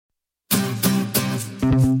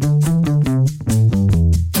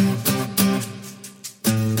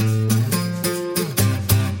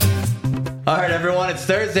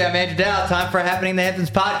I'm Andrew Dow. Time for Happening in the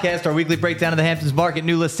Hamptons podcast, our weekly breakdown of the Hamptons market,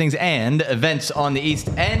 new listings, and events on the East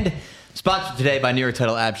End. Sponsored today by New York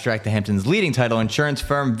Title Abstract, the Hamptons' leading title insurance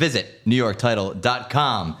firm. Visit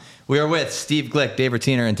NewYorkTitle.com. We are with Steve Glick, Dave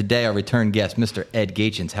Rotiner, and today our return guest, Mr. Ed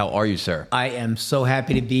Gaetjens. How are you, sir? I am so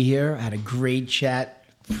happy to be here. I had a great chat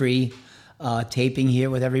taping here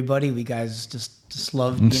with everybody. We guys just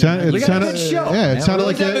loved. We got a good show. Yeah, it sounded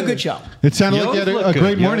like a good show. It sounded like you had a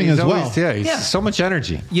great morning as well. He's so much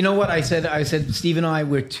energy. You know what I said? I said Steve and I,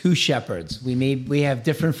 we're two shepherds. We have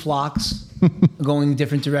different flocks going in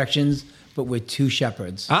different directions, but we're two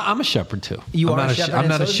shepherds. I'm a shepherd too. You are a shepherd. I'm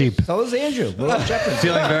not a sheep. So is Andrew. We're all shepherds.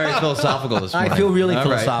 Feeling very philosophical this morning. I feel really All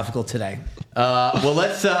philosophical today. Well,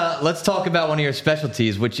 let's talk about one of your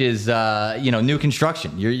specialties, which is new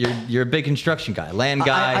construction. You're a big construction guy, land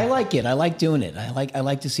guy. I like it. I like doing it. I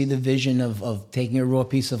like to see the vision of taking a raw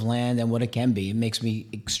piece of land and what it can be. It makes me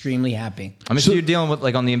extremely happy. I'm sure you're dealing with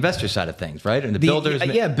like on the investor side of things, right? And the builders.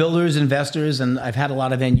 Builders, investors, and I've had a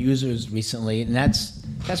lot of end users recently, and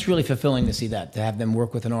that's really fulfilling to see that, to have them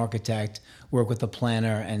work with an architect, work with a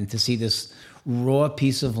planner, and to see this raw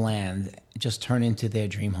piece of land just turn into their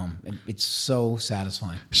dream home. It's so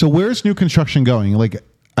satisfying. So where's new construction going? Like,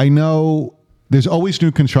 I know there's always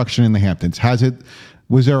new construction in the Hamptons.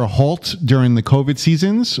 Was there a halt during the COVID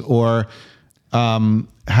seasons, or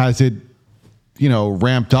has it,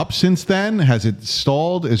 ramped up since then? Has it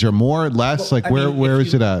stalled? Is there more, less? Well, where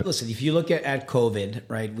is it at? Listen, if you look at COVID,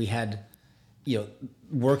 right, we had,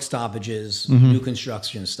 work stoppages, new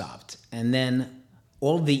construction stopped. And then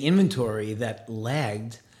all the inventory that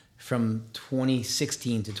lagged from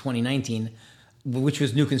 2016 to 2019, which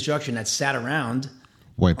was new construction that sat around.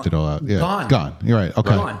 Wiped it all out. Yeah. Gone. You're right. Okay.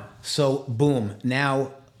 Gone. So boom.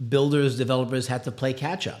 Now builders, developers had to play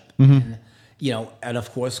catch up. And, and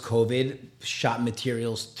of course, COVID shot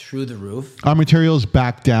materials through the roof. Are materials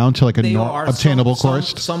back down to like obtainable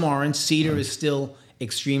cost? Some aren't. Cedar is still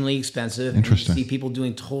extremely expensive. Interesting. And you see people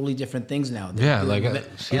doing totally different things now.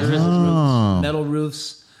 Metal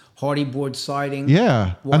roofs, hardy board siding.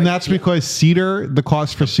 Yeah, and that's because cedar. The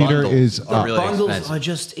cost for cedar is really bundles expensive. are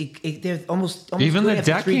just they're almost Even the good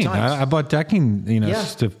after 3 decking. times. I bought decking. Mahogany. I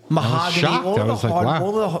was shocked. I was like, wow.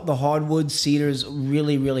 All the hardwood cedars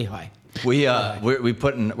really, really high. We're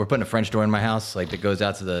putting a French door in my house, like that goes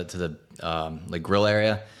out to the like grill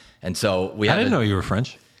area, and so we. I didn't know you were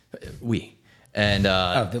French. And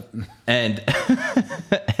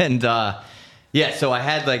so I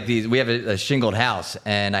had like these. We have a shingled house,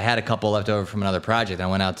 and I had a couple left over from another project. I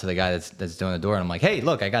went out to the guy that's doing the door, and I'm like, "Hey,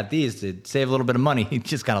 look, I got these to save a little bit of money." He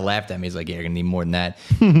just kind of laughed at me. He's like, "Yeah, you're gonna need more than that.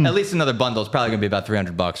 At least another bundle is probably gonna be about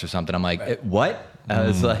 $300 or something." I'm like, "What?" I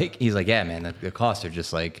was like, "He's like, yeah, man, the costs are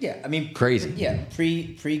just like crazy." Yeah,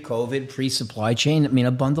 pre-COVID, pre-supply chain. I mean,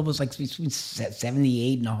 a bundle was like between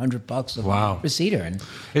 $78 and $100 for cedar. And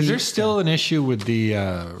is there still an issue with the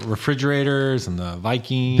refrigerators and the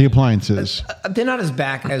Viking? The appliances. They're not as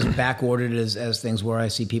back ordered as things were. I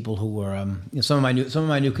see people who were some of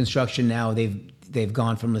my new construction now. They've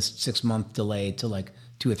gone from a 6-month delay to like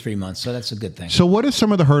 2 or 3 months, so that's a good thing. So what are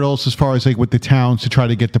some of the hurdles as far as like with the towns to try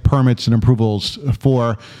to get the permits and approvals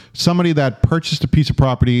for somebody that purchased a piece of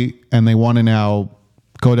property and they want to now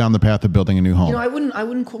go down the path of building a new home? I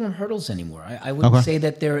wouldn't call them hurdles anymore. I wouldn't say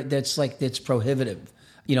that that's prohibitive.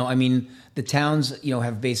 I mean, the towns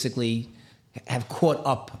have caught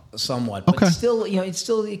up somewhat, but still,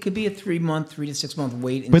 it could be a 3 to 6 month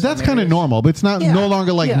wait. But that's kind of normal. But it's not no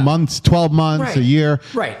longer like months, 12 months, a year.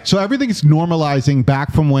 Right. So everything's normalizing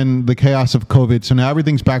back from when the chaos of COVID. So now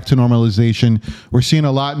everything's back to normalization. We're seeing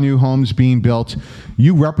a lot of new homes being built.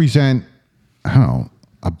 You represent, I don't know,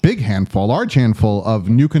 a large handful of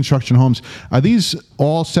new construction homes. Are these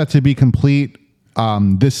all set to be complete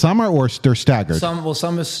this summer, or they're staggered? Some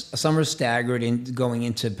are staggered and going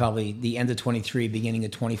into probably the end of 23, beginning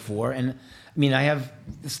of 24. And I mean, I have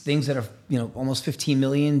things that are almost 15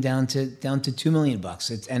 million down to $2 million.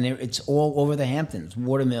 It's all over the Hamptons,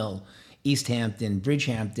 Watermill, East Hampton,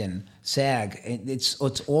 Bridgehampton, SAG. It's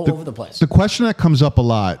all over the place. The question that comes up a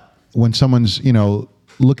lot when someone's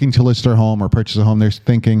looking to list their home or purchase a home, they're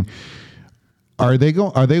thinking, Are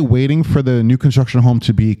they waiting for the new construction home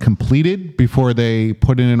to be completed before they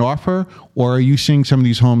put in an offer, or are you seeing some of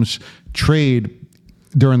these homes trade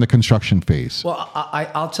during the construction phase? Well,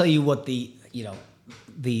 I'll tell you what the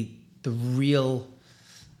real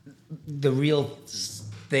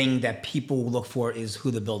thing that people look for is who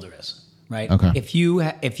the builder is, right? Okay. If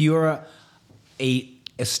you're a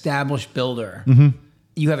established builder,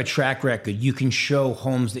 you have a track record. You can show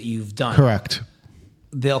homes that you've done. Correct.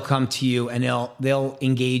 they'll come to you and they'll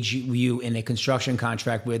engage you in a construction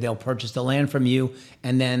contract where they'll purchase the land from you,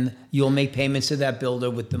 and then you'll make payments to that builder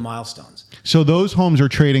with the milestones. So those homes are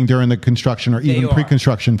trading during the construction or even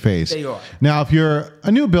pre-construction phase. They are. Now, if you're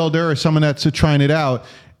a new builder or someone that's trying it out,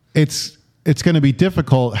 it's going to be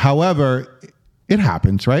difficult. However, it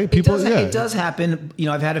happens, right? It does happen. You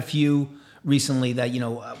know, I've had a few recently that,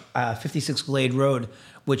 56 Glade Road,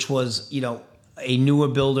 which was, a newer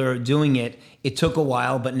builder doing it. It took a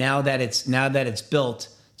while, but now that it's built,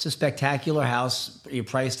 it's a spectacular house. You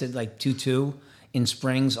priced it like 2.2 in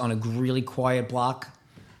Springs on a really quiet block.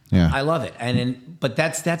 Yeah, I love it. But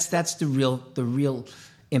that's the real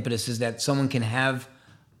impetus is that someone can have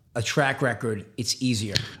a track record. It's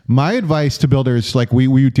easier. My advice to builders, like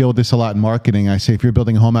we deal with this a lot in marketing. I say if you're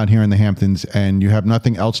building a home out here in the Hamptons and you have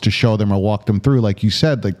nothing else to show them or walk them through, like you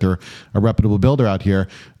said, like they're a reputable builder out here,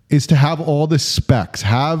 is to have all the specs,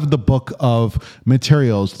 have the book of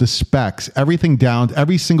materials, the specs, everything down,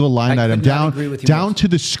 every single line item down to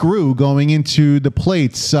the screw going into the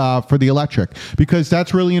plates for the electric, because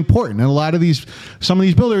that's really important. And some of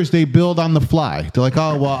these builders, they build on the fly. They're like,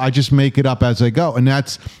 oh, well, I just make it up as I go. And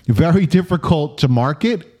that's very difficult to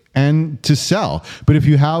market and to sell. But if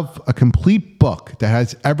you have a complete book that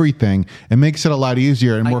has everything, it makes it a lot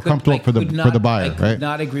easier and more comfortable for the buyer, right? I could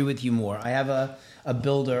not agree with you more. I have a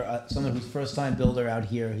builder, someone who's first-time builder out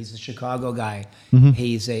here. He's a Chicago guy. Mm-hmm.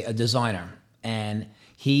 He's a designer, and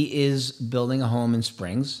he is building a home in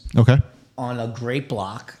Springs. Okay. On a great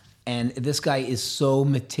block, and this guy is so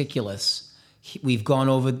meticulous. We've gone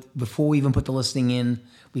over, before we even put the listing in,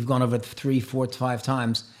 we've gone over it 3, 4, 5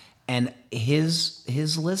 times, and his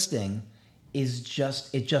listing is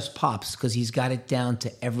just pops because he's got it down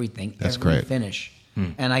to everything. That's every great. Finish.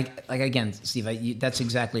 And again, Steve, that's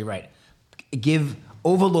exactly right.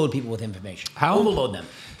 Overload people with information. Overload them.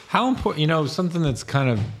 How important, something that's kind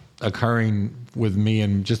of occurring with me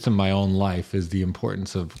and just in my own life is the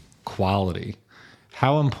importance of quality.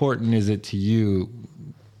 How important is it to you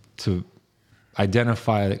to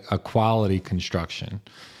identify a quality construction?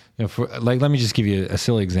 Let me just give you a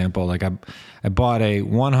silly example. Like I bought a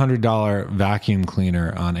 $100 vacuum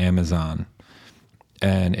cleaner on Amazon,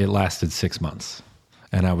 and it lasted 6 months,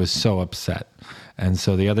 and I was so upset. And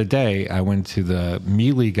so the other day I went to the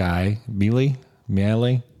Miele guy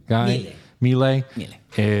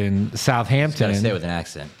in Southampton. Gotta say it with an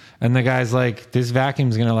accent. And the guy's like, this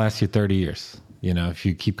vacuum's going to last you 30 years. If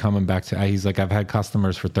you keep coming back to, he's like, I've had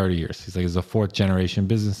customers for 30 years. He's like, it's a 4th generation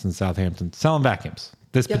business in Southampton selling vacuums.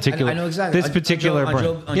 I know exactly. This particular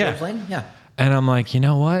brand. On Joe Flynn? Yeah. And I'm like, you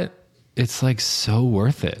know what? It's like so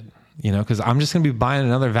worth it. Because I'm just going to be buying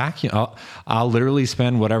another vacuum. I'll literally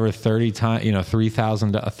spend whatever 30 times,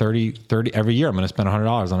 3,000, 30 every year. I'm going to spend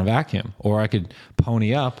 $100 on a vacuum, or I could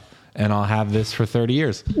pony up and I'll have this for 30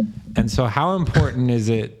 years. And so how important is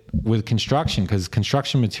it with construction? Because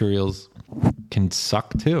construction materials can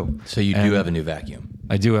suck too. So you do have a new vacuum.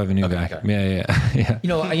 I do have a new vacuum. Okay. Yeah.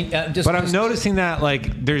 But I'm noticing that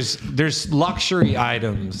like there's luxury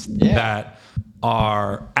items that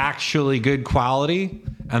are actually good quality,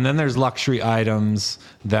 and then there's luxury items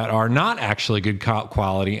that are not actually good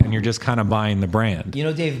quality, and you're just kind of buying the brand.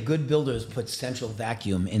 Dave, good builders put central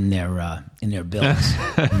vacuum in their builds.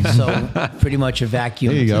 So pretty much a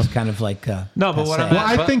vacuum is kind of like no. But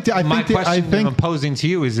I think I'm posing to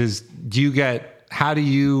you is how do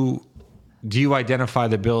you identify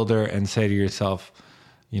the builder and say to yourself,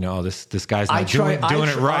 this guy's not doing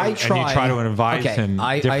it right, and you try to advise him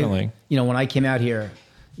differently. When I came out here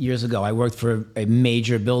years ago, I worked for a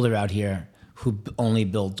major builder out here who only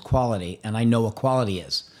built quality, and I know what quality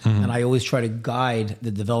is. Mm-hmm. And I always try to guide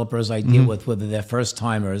the developers I deal with, whether they're first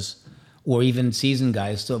timers or even seasoned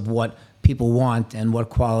guys, of what people want and what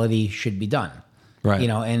quality should be done. Right.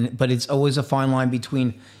 But it's always a fine line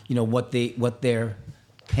between what they're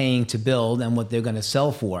paying to build and what they're going to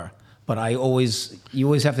sell for. But you always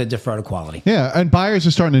have to defer to quality. Yeah, and buyers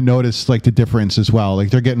are starting to notice like the difference as well. Like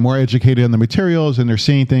they're getting more educated on the materials, and they're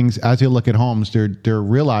seeing things as they look at homes. They're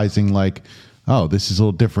realizing like, oh, this is a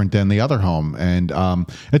little different than the other home, and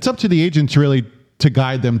it's up to the agents really to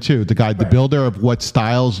guide them too, to guide the builder of what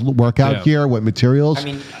styles work out here, what materials.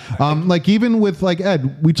 Like even with like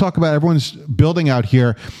Ed, we talk about everyone's building out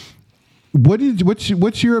here.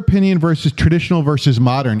 What's your opinion versus traditional versus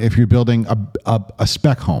modern if you're building a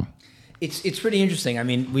spec home? It's pretty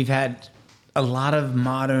interesting. We've had a lot of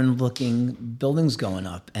modern looking buildings going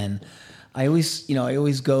up, and I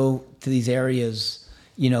always go to these areas,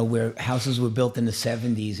 where houses were built in the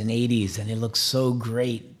 70s and 80s, and they look so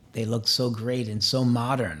great. They look so great and so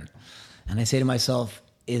modern. And I say to myself,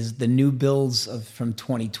 is the new builds from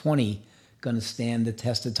 2020 going to stand the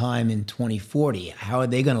test of time in 2040? How are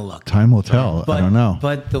they going to look? Time will tell. I don't know.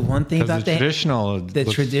 But the one thing about the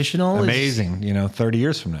traditional is amazing. 30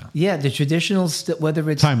 years from now. Yeah, the traditionals, whether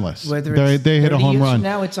it's timeless. whether it's they hit a 30 home years run. from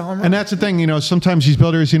now it's a home run. And that's the thing. Sometimes these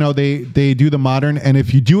builders, they do the modern, and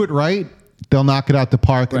if you do it right, they'll knock it out the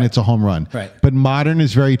park, and it's a home run. Right. But modern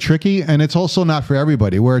is very tricky, and it's also not for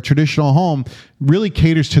everybody. Where a traditional home really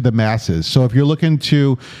caters to the masses. So if you're looking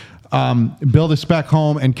to build a spec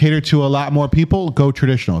home and cater to a lot more people, go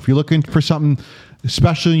traditional. If you're looking for something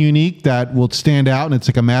special and unique that will stand out and it's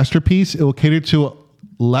like a masterpiece, it will cater to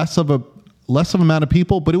less of an amount of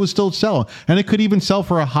people, but it will still sell. And it could even sell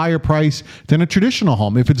for a higher price than a traditional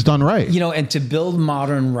home if it's done right. And to build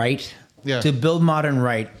modern right, Yeah. to build modern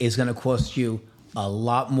right is going to cost you a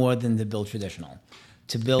lot more than to build traditional.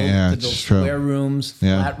 To build square rooms,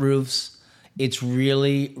 flat roofs, it's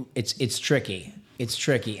really it's tricky. It's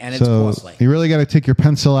tricky and it's costly. You really got to take your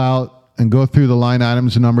pencil out and go through the line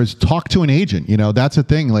items and numbers. Talk to an agent. That's a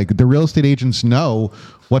thing. Like the real estate agents know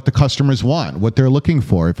what the customers want, what they're looking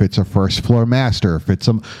for. If it's a first floor master, if it's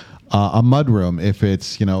a mudroom, if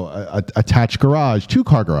it's a attached garage,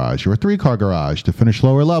 2-car garage or a 3-car garage to finish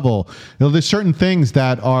lower level. There's certain things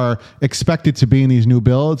that are expected to be in these new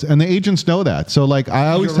builds, and the agents know that. So like I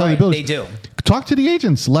always tell you, builders, they do. Talk to the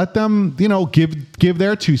agents. Let them, give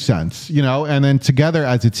their 2 cents, and then together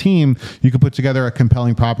as a team, you can put together a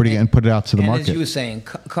compelling property and put it out to the market. As you were saying,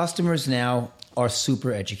 customers now are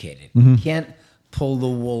super educated. Mm-hmm. You can't pull the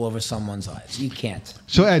wool over someone's eyes. You can't.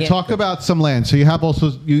 So Ed, talk about some land. So you have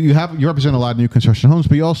also you represent a lot of new construction homes,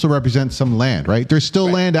 but you also represent some land, right? There's still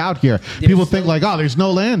land out here. People think like, oh, there's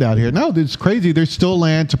no land out here. No, it's crazy. There's still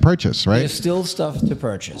land to purchase, right? There's still stuff to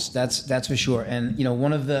purchase. That's for sure. And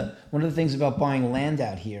one of the things about buying land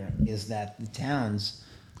out here is that the towns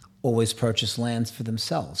always purchase lands for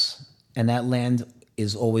themselves, and that land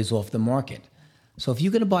is always off the market. So if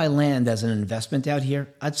you're going to buy land as an investment out here,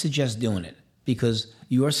 I'd suggest doing it. Because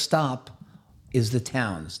your stop is the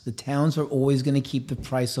towns. The towns are always going to keep the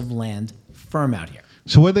price of land firm out here.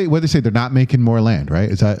 So what they say? They're not making more land, right?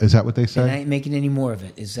 Is that what they say? They're not making any more of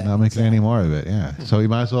it. Not making any more of it. Yeah. So you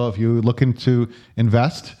might as well, if you're looking to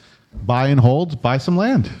invest, buy and hold, buy some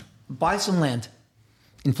land. Buy some land.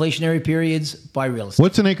 Inflationary periods, buy real estate.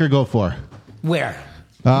 What's an acre go for? Where?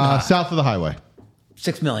 South of the highway.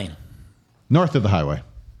 $6 million. North of the highway.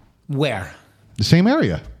 Where? The same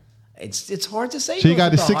area. It's hard to say. So you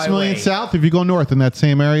got the 6 million south. If you go north in that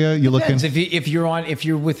same area, you're looking. If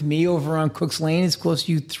you're with me over on Cooks Lane, it's close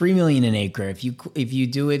to you $3 million an acre. If you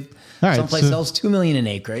do it someplace else, $2 million an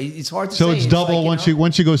acre. It's hard to say. So it's double once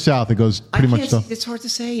you go south. It goes pretty much. It's hard to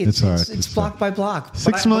say. It's block by block.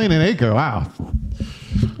 $6 million an acre. Wow.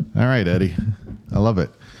 All right, Eddie. I love it.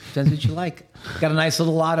 Depends what you like. Got a nice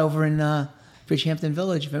little lot over in Bridgehampton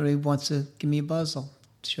Village. If anybody wants to give me a buzz, I'll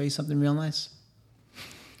show you something real nice.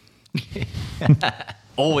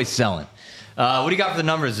 Always selling. What do you got for the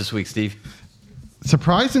numbers this week, Steve?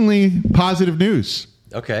 Surprisingly positive news.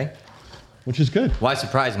 Okay. Which is good. Why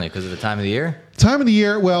surprisingly? Because of the time of the year? Time of the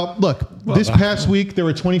year. Well, look, this past week, there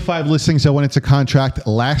were 25 listings that went into contract.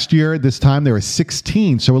 Last year, this time, there were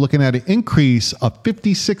 16. So we're looking at an increase of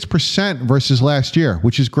 56% versus last year,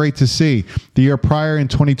 which is great to see. The year prior, in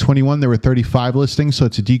 2021, there were 35 listings. So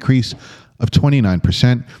it's a decrease of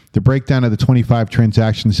 29%. The breakdown of the 25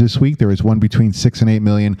 transactions this week, there was 1 between 6 and 8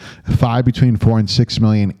 million, 5 between 4 and 6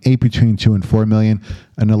 million, 8 between 2 and 4 million,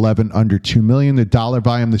 and 11 under 2 million. The dollar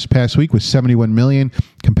volume this past week was 71 million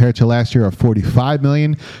compared to last year of 45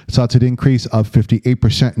 million. So it's an increase of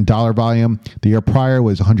 58% in dollar volume. The year prior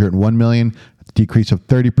was 101 million, decrease of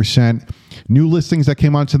 30%. New listings that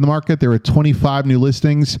came onto the market, there were 24 new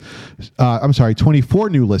listings.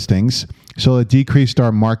 So it decreased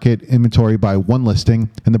our market inventory by 1 listing.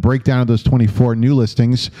 And the breakdown of those 24 new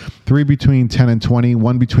listings, 3 between 10 and 20,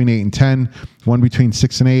 1 between 8 and 10, 1 between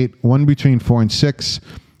 6 and 8, 1 between 4 and 6,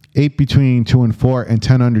 8 between 2 and 4, and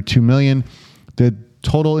 10 under 2 million. The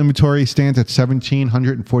total inventory stands at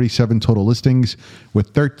 1,747 total listings,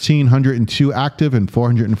 with 1,302 active and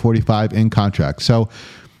 445 in contract. So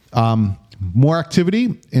more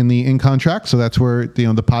activity in contract. So that's where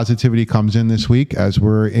the positivity comes in this week as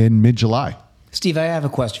we're in mid-July. Steve, I have a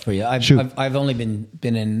question for you. I've only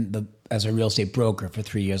been as a real estate broker for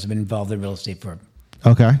 3 years. I've been involved in real estate for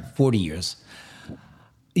 40 years.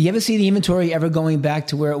 You ever see the inventory ever going back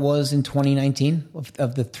to where it was in 2019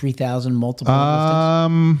 of the 3,000 multiple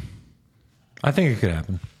listings? I think it could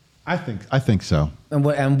happen. I think so.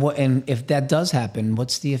 And if that does happen,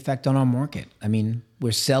 what's the effect on our market? I mean,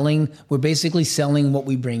 we're basically selling what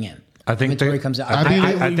we bring in. I think inventory comes out. I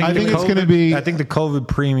think it's going to be. I think the COVID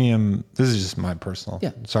premium. This is just my personal.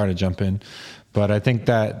 Yeah. Sorry to jump in, but I think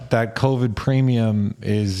that COVID premium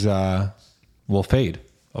is will fade.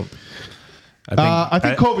 Oh, I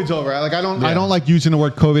think COVID's over. I don't like using the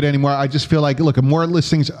word COVID anymore. I just feel like, look, more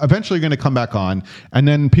listings eventually are going to come back on, and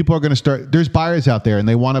then people are going to start. There's buyers out there, and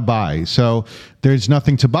they want to buy. So there's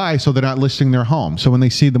nothing to buy, so they're not listing their home. So when they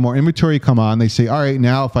see the more inventory come on, they say, all right,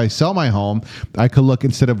 now if I sell my home, I could look,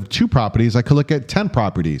 instead of 2 properties, I could look at 10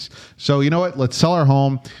 properties. So you know what? Let's sell our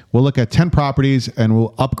home. We'll look at 10 properties, and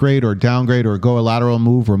we'll upgrade or downgrade or go a lateral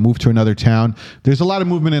move or move to another town. There's a lot of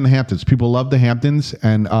movement in the Hamptons. People love the Hamptons,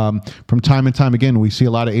 and from time and time again, we see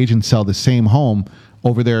a lot of agents sell the same home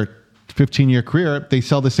over their 15-year career. They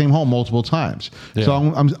sell the same home multiple times. Yeah.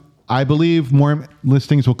 So I believe more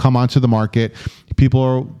listings will come onto the market.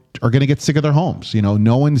 People are going to get sick of their homes. You know,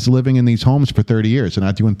 no one's living in these homes for 30 years. They're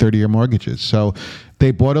not doing 30-year mortgages. So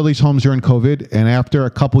they bought all these homes during COVID, and after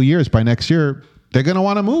a couple years, by next year, they're going to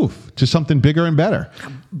want to move to something bigger and better.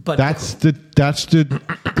 But that's the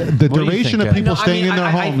duration of people staying in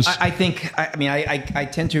their homes. I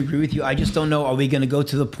tend to agree with you. I just don't know. Are we going to go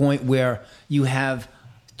to the point where you have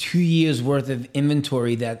 2 years worth of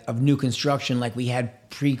inventory of new construction like we had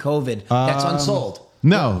pre-COVID that's unsold?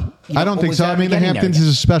 No, I don't think so. I mean, the Hamptons there?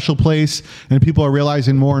 is a special place, and people are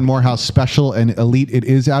realizing more and more how special and elite it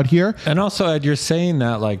is out here. And also, Ed, you're saying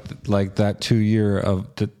that like that 2 year of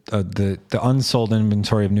the unsold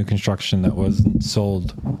inventory of new construction that wasn't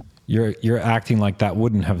sold. You're acting like that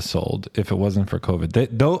wouldn't have sold if it wasn't for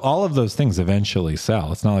COVID. All of those things eventually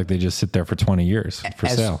sell. It's not like they just sit there for 20 years for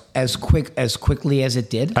sale. As quickly as it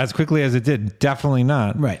did? As quickly as it did, definitely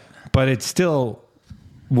not. Right. But it still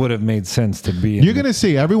would have made sense to be. You're going to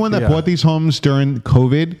see everyone that bought these homes during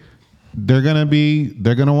COVID, they're going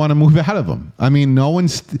to want to move out of them. I mean, no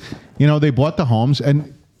one's, they bought the homes,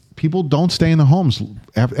 and people don't stay in the homes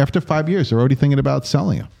after 5 years. They're already thinking about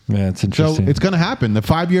selling them. Yeah, it's interesting. So it's going to happen. The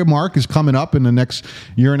 5-year mark is coming up in the next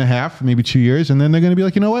year and a half, maybe 2 years, and then they're going to be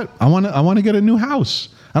like, you know what? I want to get a new house.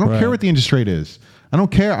 I don't care what the interest rate is. I don't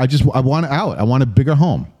care. I want out. I want a bigger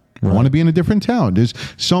home. Right. I want to be in a different town. There's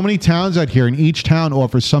so many towns out here, and each town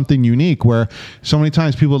offers something unique. Where so many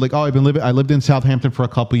times people are like, "Oh, I lived in Southampton for a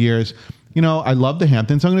couple of years. I love the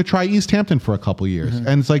Hamptons. I'm going to try East Hampton for a couple of years." Mm-hmm.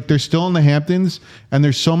 And it's like they're still in the Hamptons, and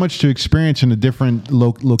there's so much to experience in the different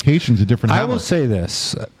locations, the different. I will say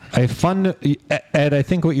this: Ed, I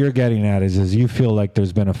think what you're getting at is you feel like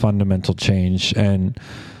there's been a fundamental change, and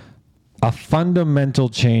a fundamental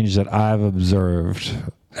change that I've observed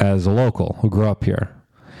as a local who grew up here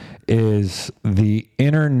is the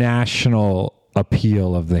international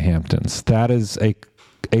appeal of the Hamptons. That is a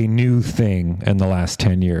new thing in the last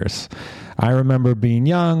 10 years. I remember being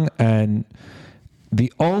young, and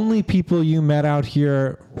the only people you met out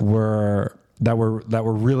here that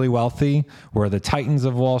were really wealthy were the titans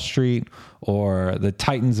of Wall Street or the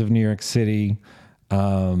titans of New York City.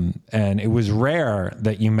 And it was rare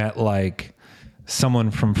that you met like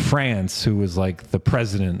someone from France who was like the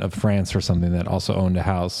president of France or something that also owned a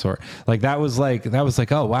house, or like that was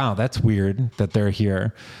like, oh wow, that's weird that they're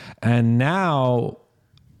here. And now,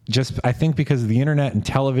 just I think because of the internet and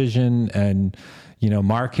television and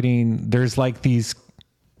marketing, there's like these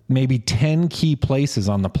maybe 10 key places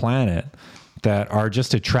on the planet that are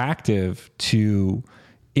just attractive to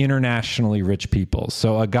internationally rich people.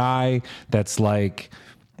 So a guy that's like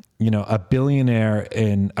a billionaire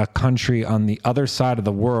in a country on the other side of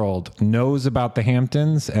the world knows about the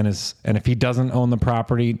Hamptons, and if he doesn't own the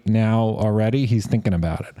property now already, he's thinking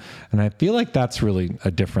about it. And I feel like that's really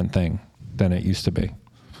a different thing than it used to be.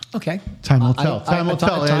 Okay. Time will tell. Time will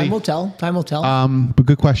tell. Time will tell. But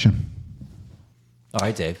good question. All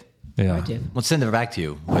right, Dave. Yeah. All right, Dave. Let's send it back to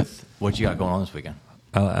you with what you got going on this weekend.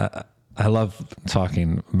 I love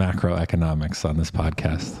talking macroeconomics on this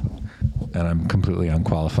podcast, and I'm completely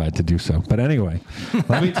unqualified to do so. But anyway,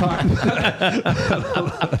 let me talk.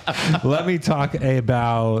 Let me talk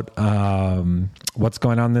about what's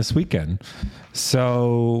going on this weekend.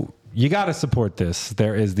 So you got to support this.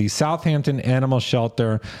 There is the Southampton Animal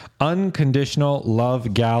Shelter Unconditional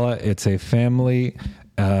Love Gala. It's a family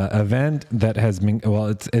event that has been,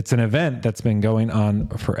 it's an event that's been going on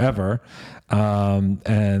forever.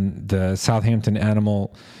 And the Southampton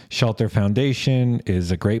Animal Shelter Foundation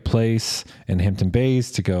is a great place in Hampton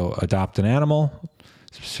Bays to go adopt an animal,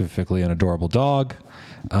 specifically an adorable dog.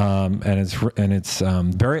 and it's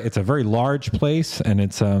a very large place, and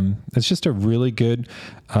it's just a really good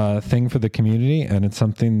thing for the community, and it's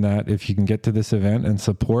something that if you can get to this event and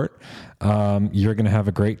support, you're going to have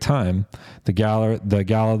a great time. The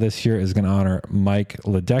gala this year is going to honor Mike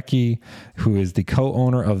Ledecky, who is the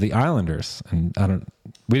co-owner of the Islanders, and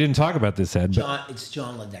we didn't talk about this, Ed. But It's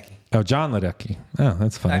John Ledecky. Oh, John Ledecky. Oh,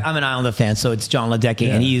 that's funny. I'm an Islander fan, so it's John Ledecky,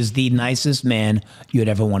 and he is the nicest man you'd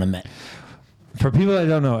ever want to meet. For people that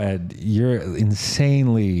don't know, Ed, you're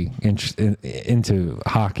insanely into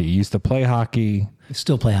hockey. You used to play hockey. I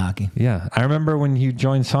still play hockey. Yeah. I remember when you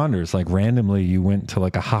joined Saunders, like randomly you went to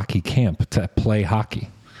like a hockey camp to play hockey.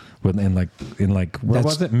 In where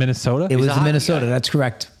was it? Minnesota? It was in Minnesota. That's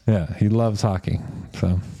correct. Yeah. He loves hockey.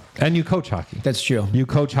 So, and you coach hockey. That's true. You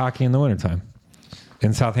coach hockey in the wintertime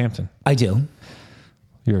in Southampton. I do.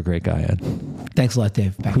 You're a great guy, Ed. Thanks a lot,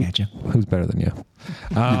 Dave. Back at you. Who's better than you?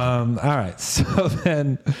 All right. So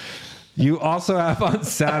then you also have on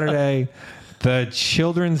Saturday the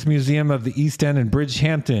Children's Museum of the East End in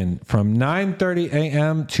Bridgehampton from 9:30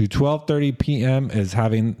 a.m. to 12:30 p.m. is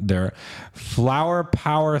having their Flower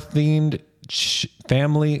Power themed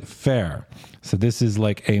family fair. So this is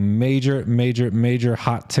like a major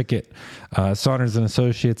hot ticket. Saunders and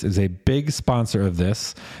Associates is a big sponsor of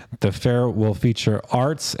this. The fair will feature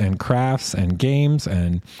arts and crafts and games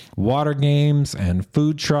and water games and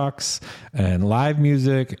food trucks and live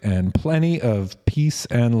music and plenty of peace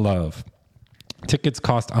and love. Tickets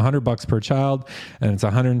cost $100 per child, and it's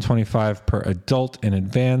 $125 per adult in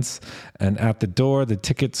advance. And at the door, the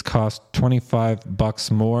tickets cost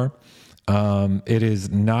 $25 more. It is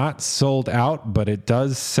not sold out, but it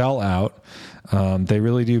does sell out. They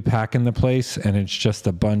really do pack in the place, and it's just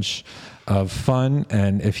a bunch of fun.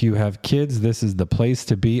 And if you have kids, this is the place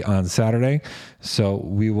to be on Saturday. So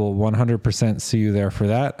we will 100% see you there for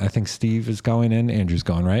that. I think Steve is going in. Andrew's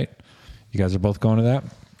going, right? You guys are both going to that?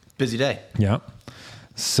 Busy day. Yeah.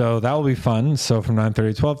 So that will be fun. So from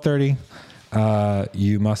 9:30 to 12:30,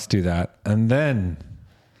 you must do that. And then,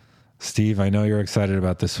 Steve, I know you're excited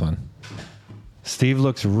about this one. Steve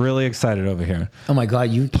looks really excited over here. Oh my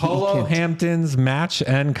God, Polo Hamptons match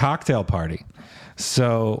and cocktail party.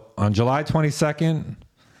 So on July 22nd,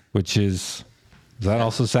 which is that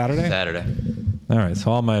also Saturday? Saturday. All right,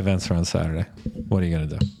 so all my events are on Saturday. What are you going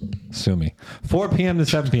to do? Sue me. 4 p.m. to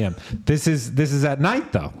 7 p.m. This is at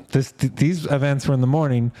night, though. These events were in the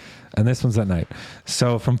morning, and this one's at night.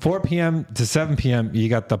 So from 4 p.m. to 7 p.m., you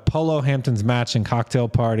got the Polo Hamptons match and cocktail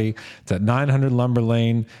party. It's at 900 Lumber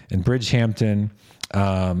Lane in Bridgehampton.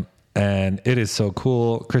 And it is so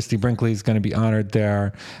cool. Christy Brinkley is going to be honored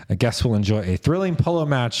there. Guests will enjoy a thrilling polo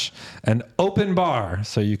match, an open bar,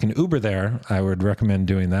 so you can Uber there. I would recommend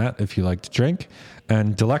doing that if you like to drink.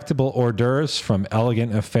 And delectable hors d'oeuvres from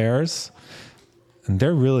Elegant Affairs. And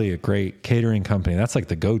they're really a great catering company. That's like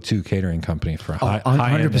the go-to catering company for high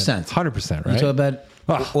 100%. 100%, right? You talk about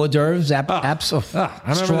hors d'oeuvres, apps. I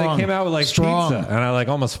remember they came out with like pizza, and I like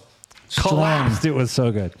almost collapsed. It was so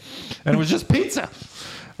good. And it was just pizza.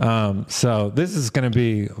 So this is going to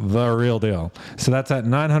be the real deal. So that's at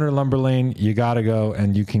 900 Lumber Lane. You got to go,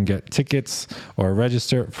 and you can get tickets or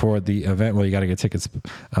register for the event. Well, you got to get tickets.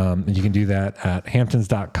 You can do that at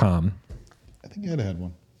hamptons.com. I think Ed had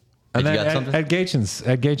one. And then at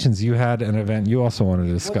Gaetjens, you had an event you also wanted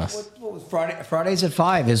to discuss. Fridays at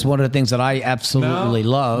 5 is one of the things that I absolutely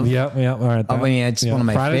love. Yep. All right. I mean, it's one of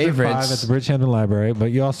my Fridays favorites. At 5 at the Bridgehampton Library. But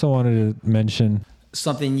you also wanted to mention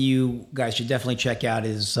something you guys should definitely check out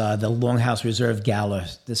is the Longhouse Reserve Gala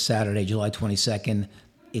this Saturday, July 22nd.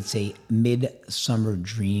 It's a midsummer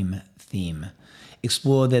dream theme.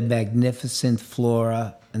 Explore the magnificent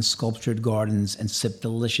flora and sculptured gardens and sip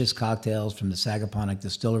delicious cocktails from the Sagaponic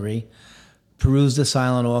Distillery. Peruse the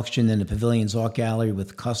silent auction in the Pavilion's Art Gallery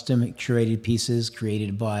with custom curated pieces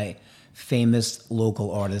created by famous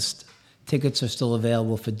local artists. Tickets are still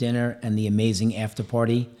available for dinner and the amazing after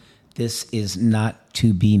party. This is not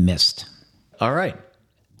to be missed. All right.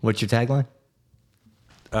 What's your tagline?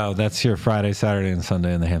 Oh, that's your Friday, Saturday, and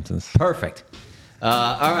Sunday in the Hamptons. Perfect.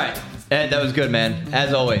 All right. Ed, that was good, man.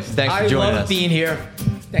 As always, thanks for joining us. I love being here.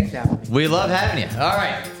 Thanks for having me. We love having you. All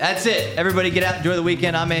right. That's it. Everybody get out, enjoy the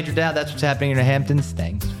weekend. I'm Andrew Dowd. That's what's happening in the Hamptons.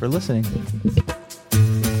 Thanks for listening.